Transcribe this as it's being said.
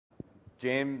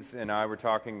James and I were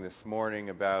talking this morning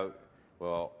about,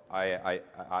 well, I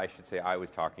should say I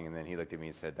was talking, and then he looked at me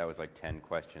and said that was like 10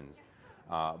 questions.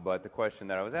 But the question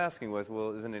that I was asking was,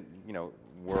 well, isn't it,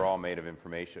 we're all made of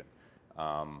information,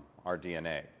 our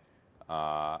DNA.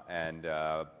 I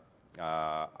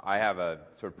have a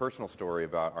sort of personal story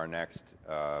about our next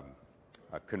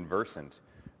conversant.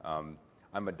 I'm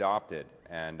adopted,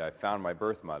 and I found my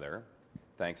birth mother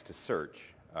thanks to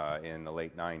search in the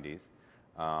late 90s,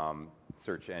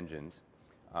 search engines.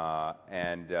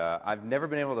 I've never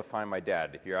been able to find my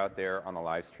dad. If you're out there on the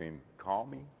live stream, call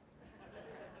me.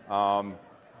 My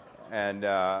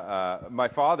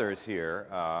father is here,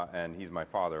 and he's my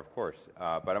father, of course.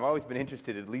 But I've always been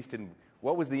interested at least in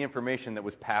what was the information that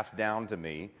was passed down to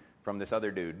me from this other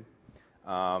dude.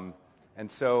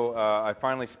 So I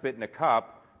finally spit in a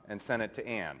cup and sent it to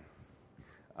Anne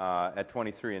at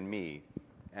 23andMe.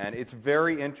 And it's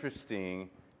very interesting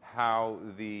how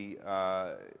the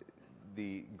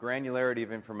granularity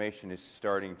of information is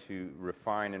starting to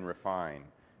refine and refine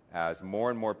as more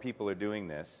and more people are doing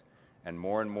this, and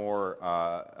more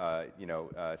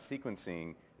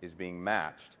sequencing is being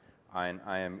matched. I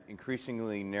am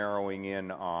increasingly narrowing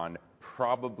in on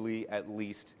probably at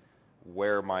least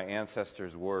where my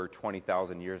ancestors were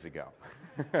 20,000 years ago.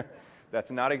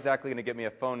 That's not exactly going to get me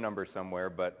a phone number somewhere,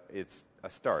 but it's a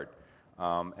start.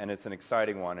 And it's an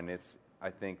exciting one, and it's, I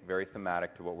think, very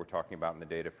thematic to what we're talking about in the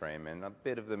data frame, and a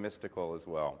bit of the mystical as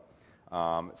well.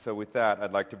 So with that,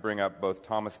 I'd like to bring up both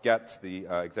Thomas Goetz, the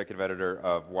executive editor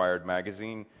of Wired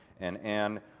magazine, and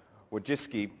Anne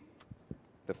Wojcicki,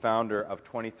 the founder of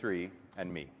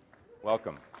 23andMe.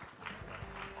 Welcome.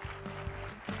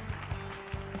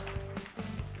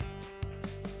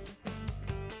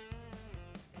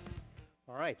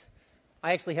 All right.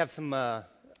 I actually have some,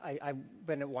 I've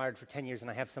been at Wired for 10 years, and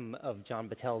I have some of John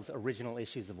Battelle's original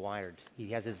issues of Wired.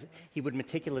 He would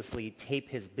meticulously tape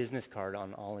his business card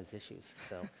on all his issues,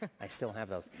 so I still have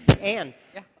those. And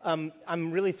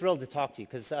I'm really thrilled to talk to you,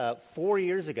 because 4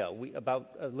 years ago,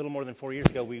 about a little more than 4 years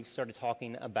ago, we started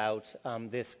talking about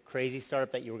this crazy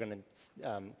startup that you were going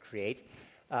to create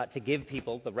to give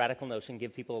people, the radical notion,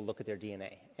 give people a look at their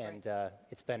DNA. And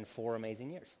it's been 4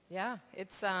 amazing years. Yeah,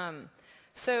 it's...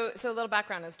 So a little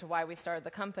background as to why we started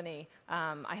the company.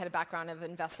 I had a background of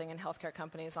investing in healthcare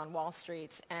companies on Wall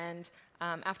Street, and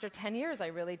after 10 years, I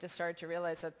really just started to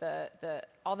realize that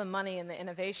all the money and the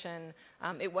innovation,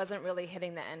 it wasn't really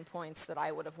hitting the endpoints that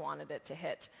I would have wanted it to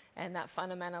hit, and that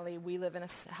fundamentally we live in a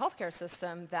healthcare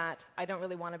system that I don't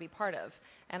really want to be part of.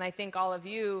 And I think all of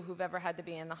you who've ever had to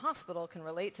be in the hospital can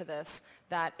relate to this,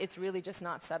 that it's really just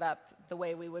not set up the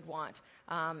way we would want.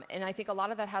 And I think a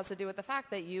lot of that has to do with the fact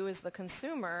that you as the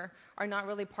consumer are not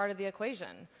really part of the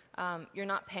equation. You're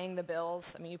not paying the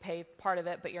bills. I mean, you pay part of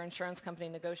it, but your insurance company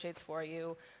negotiates for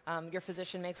you. Your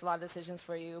physician makes a lot of decisions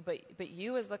for you. But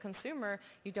you as the consumer,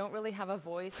 you don't really have a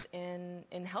voice in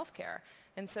healthcare.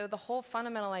 And so the whole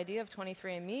fundamental idea of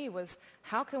 23andMe was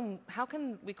how can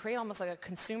we create almost like a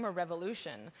consumer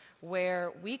revolution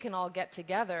where we can all get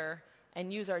together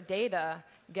and use our data,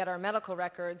 get our medical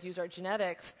records, use our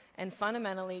genetics, and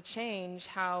fundamentally change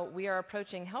how we are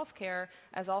approaching healthcare,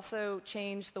 as also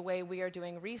change the way we are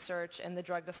doing research and the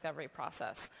drug discovery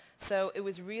process. So it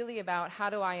was really about how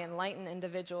do I enlighten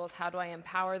individuals, how do I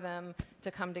empower them to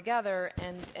come together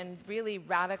and really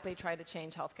radically try to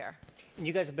change healthcare. And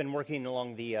you guys have been working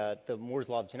along the Moore's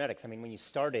Law of genetics. I mean, when you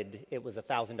started, it was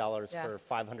 $1,000 for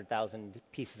 500,000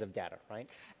 pieces of data, right?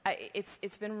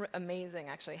 It's been amazing,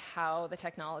 actually, how the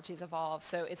technology's evolved.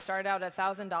 So it started out at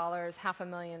 $1,000,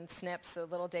 500,000 SNPs, so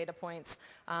little data points.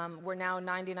 We're now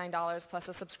 $99 plus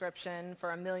a subscription for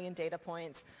 1 million data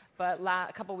points. But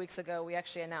a couple weeks ago, we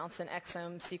actually announced an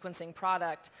exome sequencing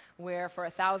product where for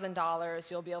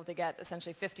 $1,000, you'll be able to get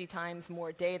essentially 50 times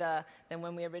more data than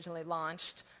when we originally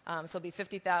launched. So it'll be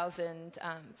 50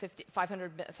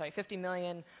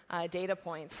 million data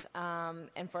points,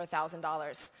 and for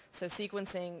 $1,000. So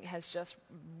sequencing has just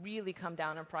really come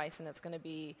down in price, and it's going to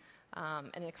be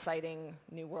an exciting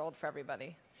new world for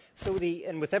everybody. So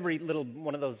and with every little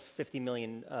one of those 50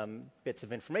 million bits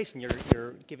of information,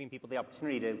 you're giving people the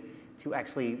opportunity to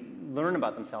actually learn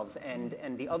about themselves.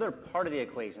 And the other part of the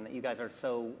equation that you guys are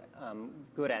so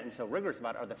good at and so rigorous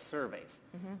about are the surveys.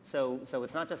 Mm-hmm. So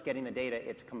it's not just getting the data,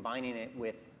 it's combining it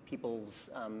with people's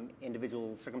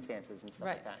individual circumstances and stuff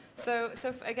Right. like that.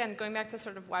 So again, going back to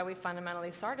sort of why we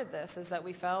fundamentally started this is that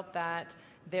we felt that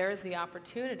there's the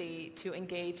opportunity to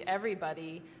engage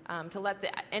everybody, to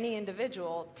let any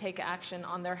individual take action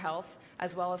on their health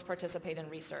as well as participate in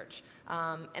research.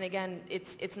 And again,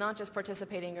 it's not just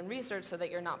participating in research so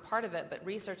that you're not part of it, but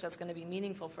research that's going to be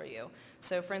meaningful for you.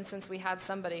 So for instance, we had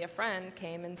a friend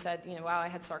came and said, wow, I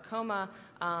had sarcoma.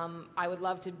 I would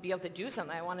love to be able to do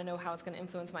something. I want to know how it's going to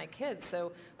influence my kids.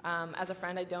 So as a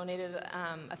friend, I donated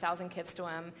 1,000 kits to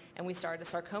him, and we started a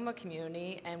sarcoma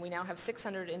community, and we now have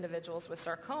 600 individuals with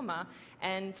sarcoma.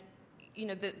 And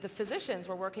the physicians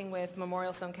we're working with,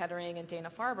 Memorial Sloan Kettering and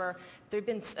Dana-Farber, they've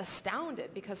been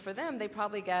astounded because for them, they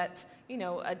probably get,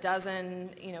 a dozen,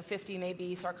 50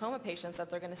 maybe sarcoma patients that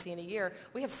they're going to see in a year.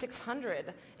 We have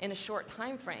 600 in a short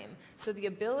time frame. So the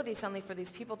ability suddenly for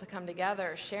these people to come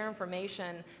together, share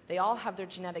information, they all have their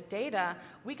genetic data,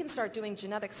 we can start doing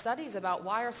genetic studies about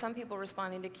why are some people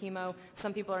responding to chemo,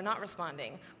 some people are not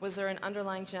responding. Was there an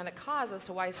underlying genetic cause as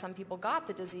to why some people got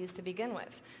the disease to begin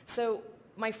with? So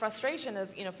my frustration of,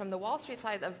 from the Wall Street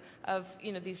side of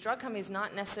these drug companies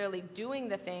not necessarily doing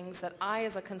the things that I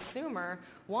as a consumer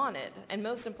wanted. And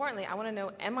most importantly, I want to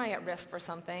know, am I at risk for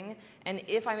something? And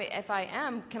if I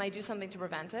am, can I do something to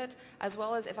prevent it? As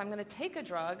well as if I'm going to take a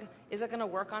drug, is it going to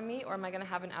work on me or am I going to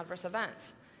have an adverse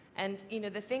event? And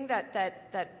the thing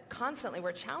that constantly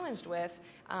we're challenged with,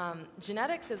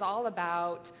 genetics is all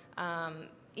about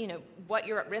what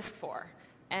you're at risk for.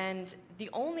 And the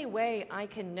only way I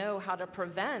can know how to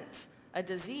prevent a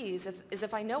disease is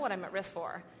if I know what I'm at risk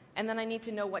for. And then I need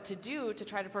to know what to do to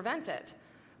try to prevent it.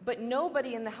 But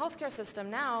nobody in the healthcare system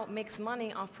now makes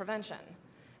money off prevention.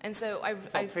 And so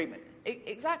It's all treatment.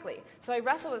 Exactly. So I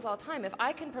wrestle with this all the time. If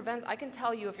I can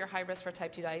tell you if you're high risk for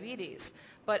type 2 diabetes.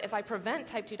 But if I prevent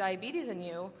type 2 diabetes in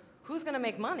you, who's going to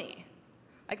make money?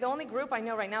 Like the only group I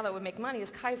know right now that would make money is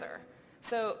Kaiser.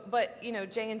 So, but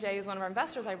J&J is one of our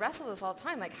investors. I wrestle with this all the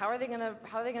time. Like, how are they going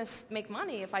to make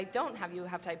money if I don't have you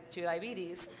have type 2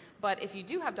 diabetes? But if you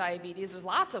do have diabetes, there's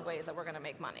lots of ways that we're going to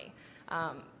make money.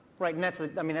 Right, and that's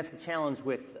the challenge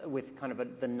with kind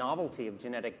of the novelty of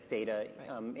genetic data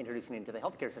introducing it into the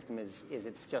healthcare system is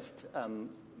it's just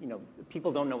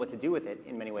people don't know what to do with it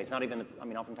in many ways. Not even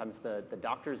oftentimes the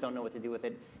doctors don't know what to do with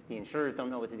it. The insurers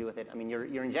don't know what to do with it. I mean,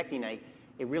 you're injecting a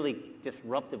really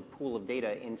disruptive pool of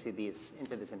data into this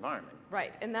environment.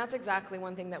 Right, and that's exactly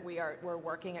one thing that we're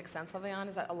working extensively on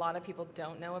is that a lot of people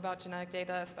don't know about genetic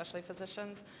data, especially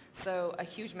physicians. So a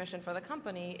huge mission for the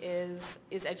company is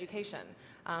education.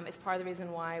 It's part of the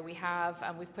reason why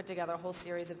we've put together a whole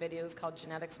series of videos called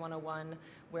Genetics 101,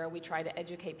 where we try to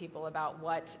educate people about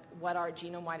what are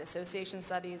genome-wide association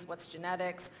studies, what's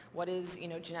genetics, what is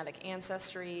genetic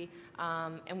ancestry,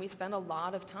 and we spend a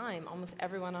lot of time. Almost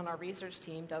everyone on our research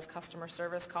team does customer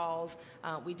service calls.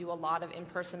 We do a lot of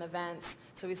in-person events,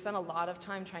 so we spend a lot of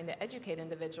time trying to educate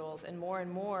individuals. And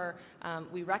more,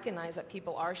 we recognize that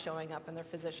people are showing up in their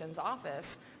physician's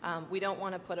office. We don't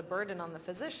want to put a burden on the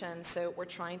physician, so we're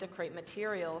trying to create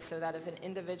material so that if an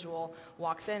individual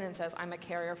walks in and says, I'm a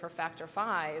carrier for factor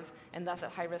 5 and thus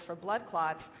at high risk for blood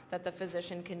clots, that the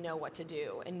physician can know what to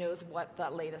do and knows what the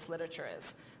latest literature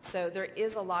is. So there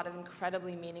is a lot of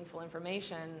incredibly meaningful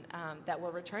information that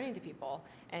we're returning to people,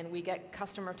 and we get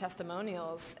customer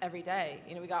testimonials every day.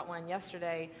 We got one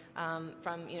yesterday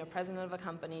from president of a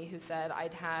company who said,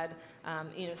 I'd had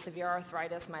severe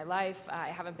arthritis my life. I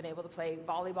haven't been able to play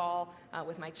volleyball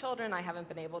with my children. I haven't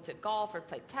been able to golf or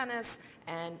play tennis,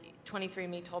 and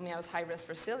 23andMe told me I was high risk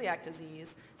for celiac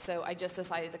disease, so I just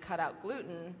decided to cut out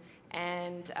gluten.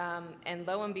 And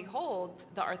lo and behold,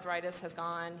 the arthritis has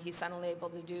gone. He's suddenly able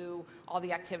to do all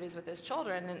the activities with his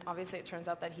children, and obviously it turns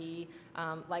out that he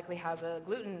likely has a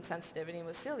gluten sensitivity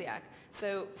with celiac.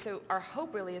 So our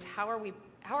hope really is how are we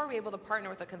able to partner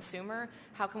with a consumer?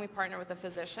 How can we partner with a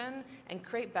physician and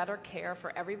create better care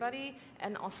for everybody,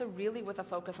 and also really with a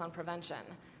focus on prevention?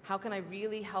 How can I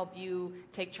really help you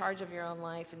take charge of your own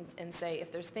life and say,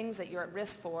 if there's things that you're at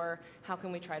risk for, how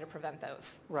can we try to prevent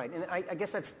those? Right, and I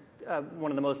guess that's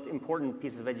one of the most important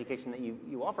pieces of education that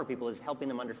you offer people is helping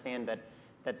them understand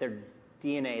that their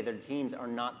DNA, their genes are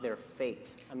not their fate.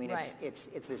 I mean, right. it's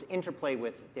this interplay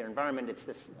with their environment. It's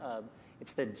this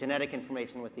it's the genetic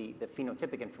information with the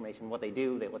phenotypic information, what they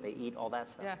do, what they eat, all that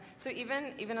stuff. Yeah. So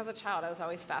even as a child, I was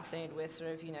always fascinated with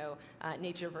sort of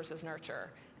nature versus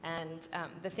nurture. And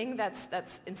the thing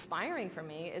that's inspiring for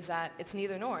me is that it's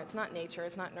neither nor. It's not nature.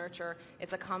 It's not nurture.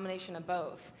 It's a combination of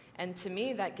both. And to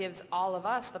me, that gives all of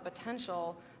us the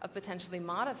potential of potentially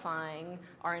modifying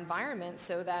our environment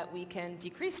so that we can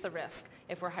decrease the risk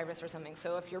if we're high risk for something.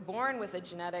 So if you're born with a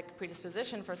genetic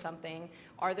predisposition for something,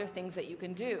 are there things that you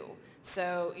can do?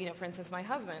 So, for instance, my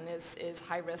husband is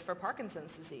high risk for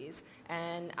Parkinson's disease,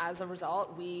 and as a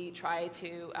result, we try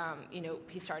to,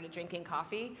 he started drinking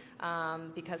coffee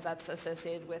because that's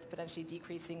associated with potentially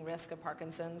decreasing risk of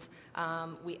Parkinson's.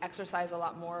 We exercise a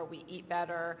lot more, we eat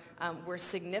better, we're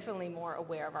significantly more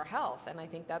aware of our health, and I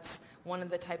think that's one of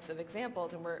the types of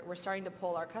examples, and we're starting to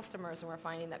poll our customers, and we're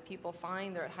finding that people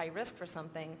find they're at high risk for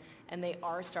something, and they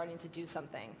are starting to do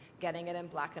something. Getting it in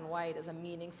black and white is a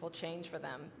meaningful change for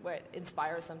them, where it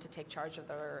inspires them to take charge of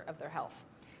their health.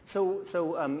 So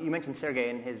you mentioned Sergey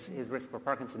and his risk for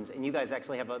Parkinson's, and you guys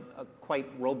actually have a quite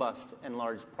robust and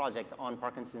large project on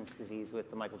Parkinson's disease with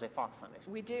the Michael J. Fox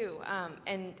Foundation. We do,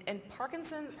 and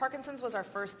Parkinson's was our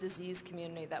first disease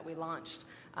community that we launched,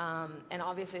 and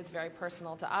obviously it's very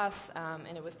personal to us,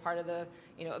 and it was part of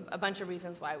a bunch of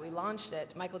reasons why we launched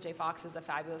it. Michael J. Fox is a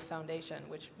fabulous foundation,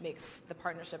 which makes the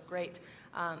partnership great.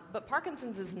 But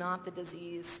Parkinson's is not the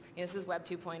disease, this is Web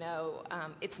 2.0,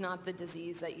 it's not the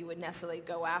disease that you would necessarily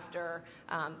go after.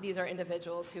 These are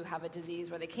individuals who have a disease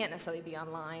where they can't necessarily be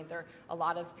online. A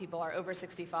lot of people are over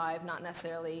 65, not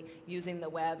necessarily using the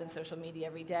web and social media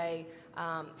every day.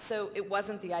 So it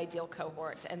wasn't the ideal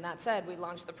cohort. And that said, we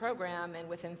launched the program, and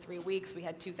within 3 weeks we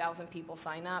had 2,000 people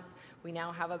sign up. We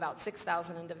now have about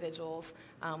 6,000 individuals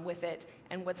with it.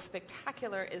 And what's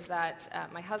spectacular is that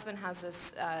my husband has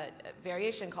this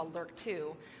variation called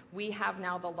LRRK2. We have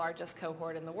now the largest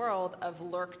cohort in the world of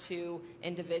LRRK2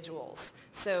 individuals.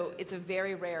 So it's a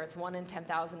very rare, it's 1 in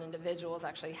 10,000 individuals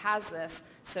actually has this.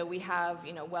 So we have,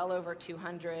 well over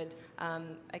 200,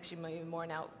 actually maybe more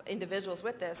now, individuals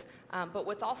with this. But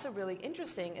what's also really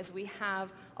interesting is we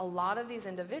have a lot of these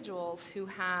individuals who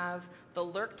have the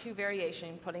LRRK2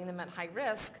 variation, putting them at high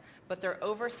risk, but they're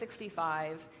over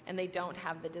 65 and they don't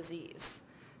have the disease.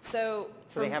 So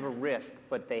they have a risk,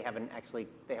 but they have a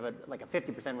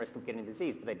 50% risk of getting the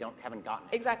disease, but they haven't gotten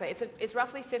it. Exactly. It's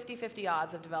roughly 50-50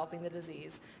 odds of developing the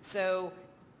disease. So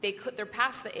they're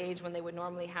past the age when they would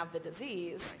normally have the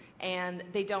disease, and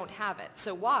they don't have it.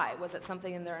 So why? Was it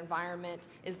something in their environment?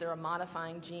 Is there a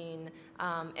modifying gene?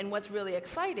 And what's really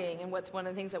exciting, and what's one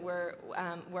of the things that we're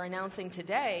announcing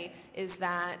today, is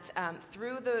that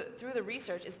through the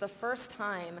research, it's the first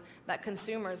time that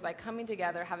consumers, by coming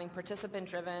together, having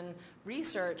participant-driven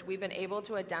research, we've been able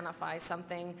to identify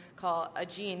a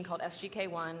gene called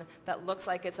SGK1 that looks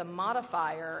like it's a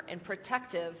modifier and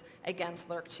protective against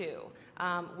LRRK2.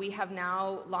 We have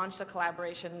now launched a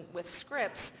collaboration with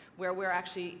Scripps where we're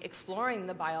actually exploring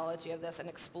the biology of this and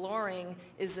exploring,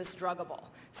 is this druggable?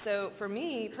 So for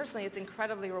me, personally, it's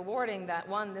incredibly rewarding that,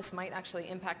 one, this might actually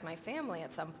impact my family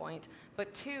at some point,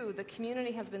 but two, the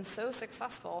community has been so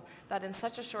successful that in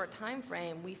such a short time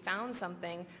frame, we found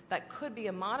something that could be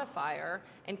a modifier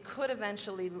and could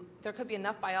eventually, there could be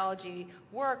enough biology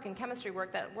work and chemistry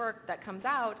work that comes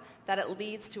out that it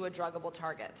leads to a druggable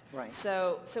target. Right.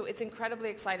 So it's incredibly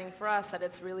exciting for us that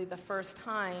it's really the first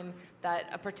time that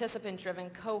a participant-driven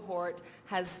cohort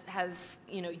has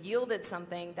yielded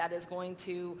something that is going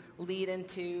to lead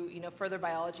into further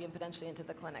biology and potentially into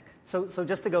the clinic. So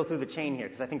just to go through the chain here,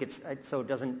 because I think if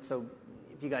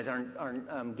you guys aren't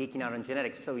geeking out on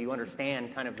genetics, so you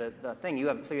understand kind of the thing. You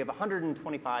have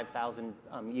 125,000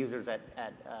 users at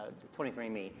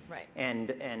 23andMe, right?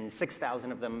 And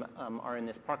 6,000 of them are in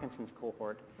this Parkinson's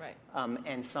cohort, right?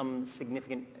 And some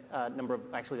significant number of,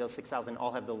 actually those 6,000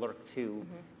 all have the LRRK2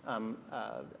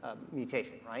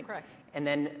 mutation, right? Correct. And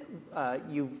then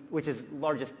which is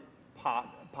largest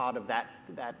pod of that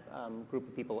group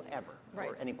of people ever, right,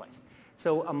 or any place.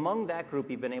 So among that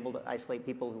group, you've been able to isolate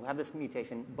people who have this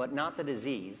mutation, but not the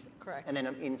disease. Correct. And then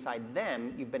inside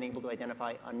them, you've been able to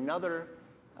identify another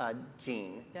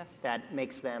gene, yes, that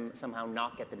makes them somehow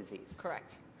not get the disease.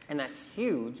 Correct. And that's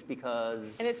huge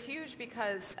because... And it's huge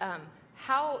because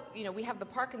we have the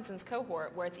Parkinson's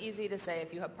cohort where it's easy to say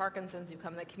if you have Parkinson's, you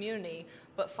come in the community,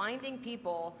 but finding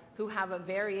people who have a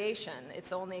variation, it's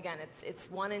 1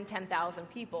 in 10,000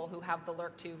 people who have the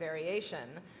LRRK2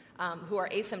 variation, who are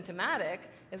asymptomatic,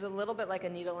 is a little bit like a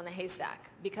needle in a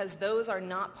haystack, because those are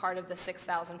not part of the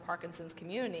 6,000 Parkinson's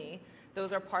community.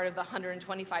 Those are part of the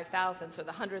 125,000, so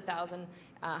the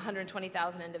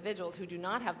 120,000 individuals who do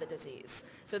not have the disease.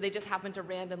 So they just happen to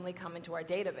randomly come into our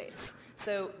database.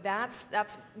 So that's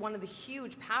one of the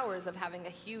huge powers of having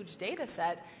a huge data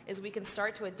set, is we can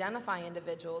start to identify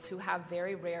individuals who have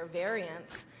very rare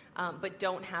variants but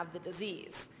don't have the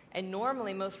disease. And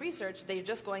normally, most research, they're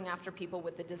just going after people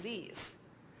with the disease.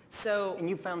 So, and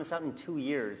you found this out in 2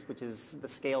 years, which is the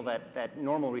scale that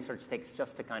normal research takes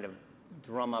just to kind of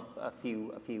drum up a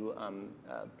few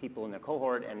people in their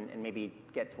cohort and maybe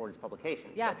get towards publication.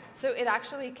 Yeah, so it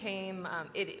actually came,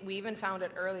 we even found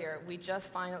it earlier. We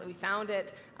found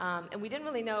it, and we didn't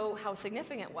really know how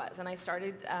significant it was. And I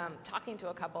started talking to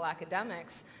a couple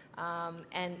academics,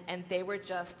 and they were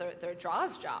just, their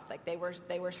jaws dropped. Like they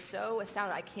were so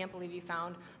astounded. I can't believe you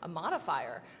found a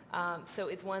modifier. So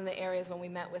it's one of the areas when we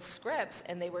met with Scripps,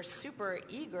 and they were super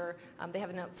eager. They have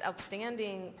an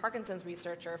outstanding Parkinson's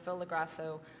researcher, Phil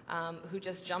Lagrasso, who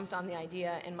just jumped on the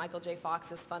idea, and Michael J. Fox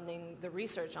is funding the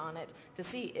research on it to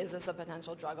see, is this a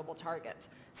potential druggable target?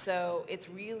 So it's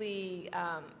really,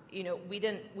 we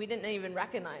didn't even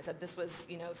recognize that this was,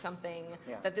 something,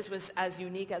 that this was as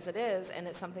unique as it is, and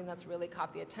it's something that's really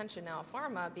caught the attention now of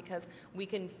pharma, because we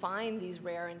can find these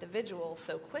rare individuals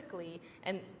so quickly,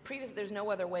 and there's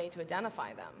no other way to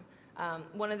identify them.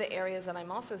 One of the areas that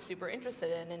I'm also super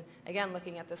interested in, and again,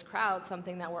 looking at this crowd,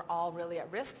 something that we're all really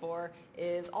at risk for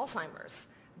is Alzheimer's.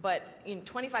 But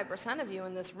 25% of you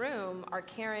in this room are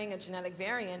carrying a genetic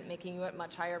variant, making you at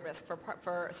much higher risk for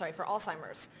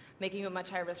Alzheimer's, making you at much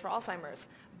higher risk for Alzheimer's.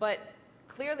 But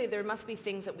clearly there must be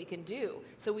things that we can do.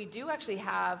 So we do actually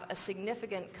have a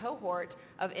significant cohort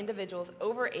of individuals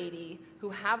over 80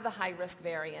 who have the high-risk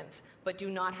variant but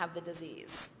do not have the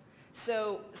disease.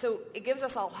 So it gives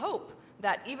us all hope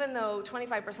that even though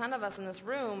 25% of us in this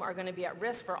room are going to be at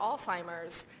risk for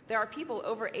Alzheimer's, there are people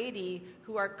over 80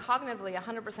 who are cognitively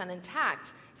 100%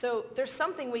 intact. So there's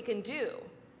something we can do.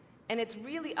 And it's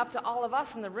really up to all of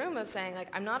us in the room of saying,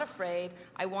 like, I'm not afraid.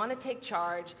 I want to take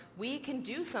charge. We can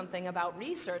do something about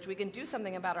research. We can do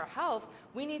something about our health.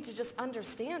 We need to just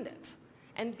understand it.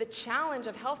 And the challenge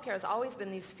of healthcare has always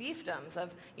been these fiefdoms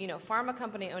of, pharma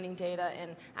company owning data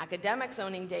and academics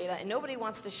owning data, and nobody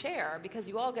wants to share because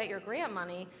you all get your grant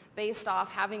money based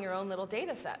off having your own little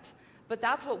data set. But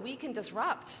that's what we can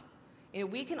disrupt.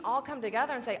 We can all come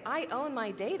together and say, I own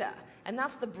my data. And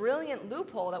that's the brilliant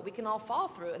loophole that we can all fall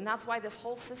through. And that's why this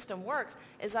whole system works,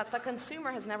 is that the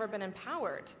consumer has never been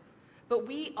empowered. But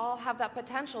we all have that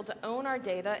potential to own our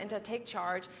data and to take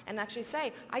charge and actually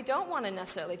say, I don't want to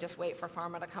necessarily just wait for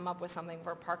pharma to come up with something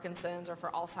for Parkinson's or for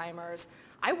Alzheimer's.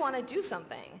 I want to do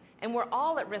something. And we're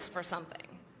all at risk for something.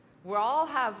 We all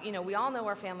know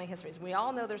our family histories. We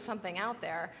all know there's something out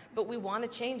there, but we want to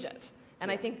change it. And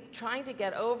I think trying to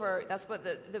get over, that's what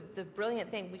the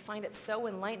brilliant thing, we find it so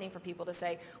enlightening for people to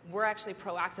say, we're actually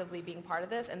proactively being part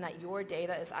of this, and that your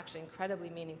data is actually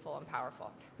incredibly meaningful and powerful.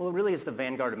 Well, it really is the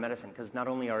vanguard of medicine, because not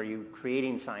only are you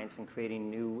creating science and creating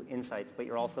new insights, but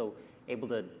you're also able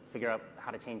to figure out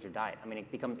how to change your diet. I mean,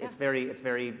 it's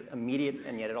very immediate,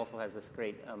 and yet it also has this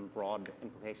great broad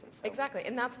implications. So. Exactly,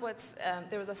 and that's what's,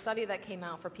 there was a study that came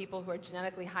out for people who are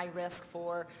genetically high risk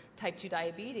for type 2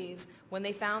 diabetes. When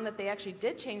they found that they actually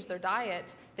did change their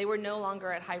diet, they were no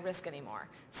longer at high risk anymore.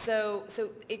 So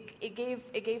it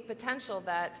gave potential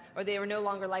that, or they were no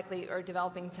longer likely or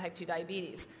developing type 2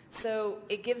 diabetes. So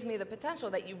it gives me the potential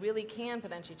that you really can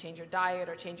potentially change your diet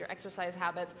or change your exercise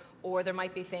habits, or there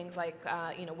might be things like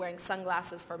wearing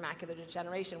sunglasses for macular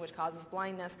degeneration, which causes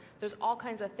blindness. There's all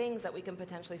kinds of things that we can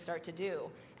potentially start to do.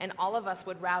 And all of us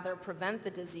would rather prevent the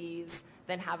disease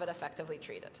than have it effectively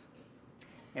treated.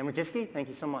 Anne Wojcicki, thank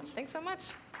you so much. Thanks so much.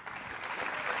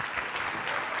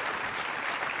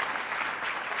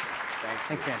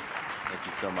 Thanks, Dan. Thank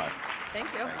you so much.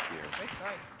 Thank you. Thank you. Great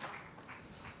story.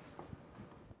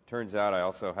 Turns out I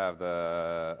also have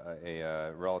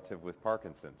a relative with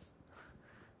Parkinson's.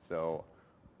 So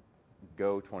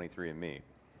go 23andMe.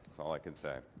 That's all I can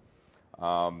say.